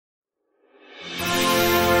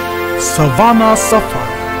Savana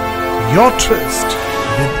Safari, your tryst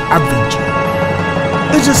with adventure.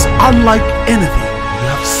 It is unlike anything you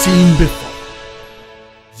have seen before.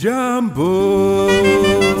 Jambo,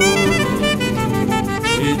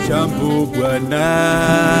 Jambo Bwana.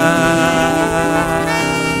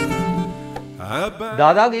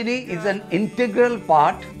 Dadagiri is an integral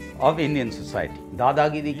part of Indian society.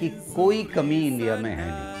 Dadagiri की कोई कमी India में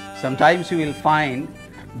है नहीं. Sometimes you will find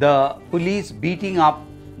the police beating up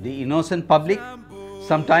the innocent public.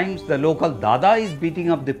 Sometimes the local Dada is beating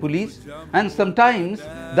up the police, and sometimes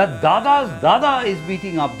the Dada's Dada is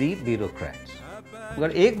beating up the bureaucrats.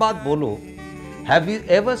 अगर एक बात बोलो, have you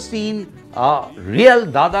ever seen a real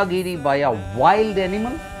Dadagiri by a wild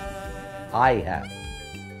animal? I have.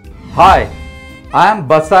 Hi, I am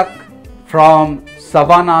Basak from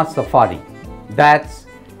Savana Safari. That's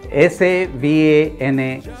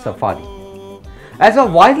Savana Safari. As a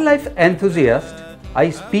wildlife enthusiast, I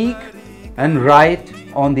speak and write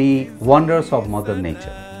on the wonders of Mother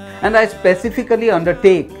Nature. And I specifically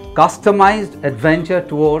undertake customized adventure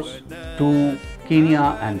tours to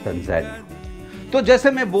Kenya and Tanzania. तो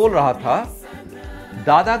जैसे मैं बोल रहा था,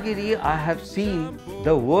 Dadagiri, I have seen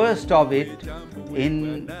the worst of it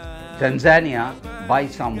in Tanzania by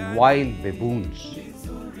some wild baboons.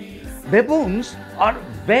 Baboons are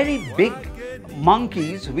very big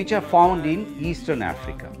monkeys which are found in Eastern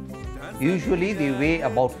Africa. Usually they weigh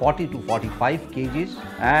about 40 to 45 kgs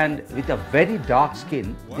and with a very dark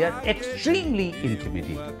skin, they are extremely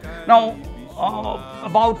intimidating. Now,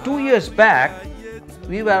 about 2 years back,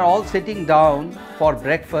 we were all sitting down for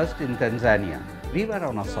breakfast in Tanzania. We were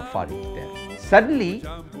on a safari there. Suddenly,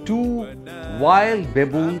 2 wild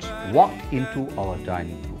baboons walked into our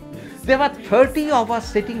dining room. There were 30 of us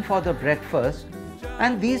sitting for the breakfast,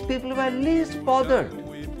 and these people were least bothered.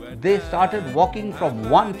 They started walking from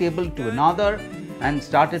one table to another and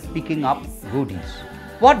started picking up goodies.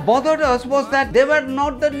 What bothered us was that they were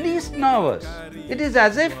not the least nervous. It is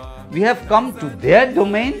as if we have come to their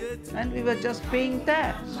domain and we were just paying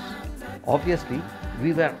tax. Obviously,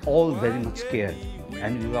 we were all very much scared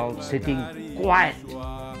and we were all sitting quiet,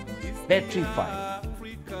 petrified.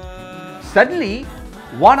 Suddenly,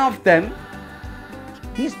 one of them,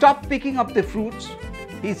 he stopped picking up the fruits.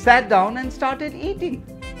 He sat down and started eating,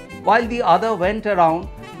 while the other went around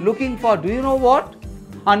looking for, do you know what?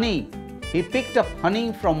 Honey. He picked up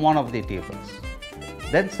honey from one of the tables.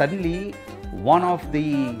 Then suddenly, one of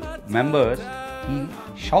the members, he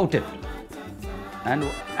shouted. And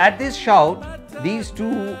at this shout, these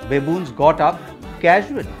 2 baboons got up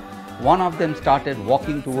casually. One of them started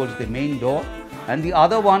walking towards the main door, and the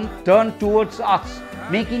other one turned towards us,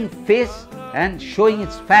 making face and showing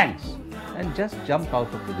its fangs, and just jumped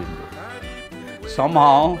out of the window.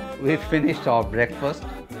 Somehow we finished our breakfast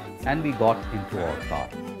and we got into our car.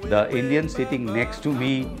 The Indian sitting next to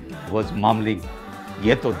me was mumbling,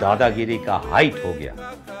 "ये तो दादागिरी का height हो गया."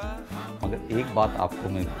 मगर एक बात आपको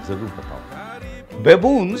मैं जरूर बताऊं.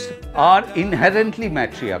 Baboons are inherently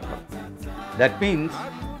matriarchal. That means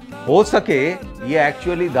हो सके ये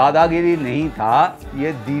एक्चुअली दादागिरी नहीं था,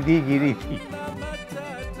 ये दीदीगिरी थी.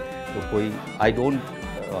 तो कोई, I don't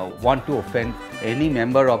want to offend any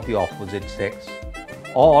member of the opposite sex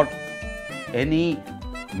or any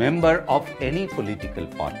member of any political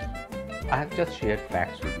party. I have just shared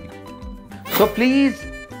facts with you. So please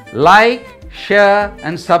like, share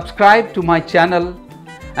and subscribe to my channel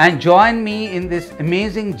and join me in this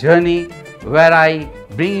amazing journey where I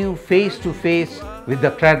bring you face to face with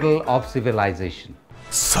the cradle of civilization.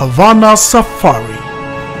 Savana Safari,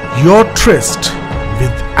 your tryst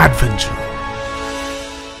with adventure.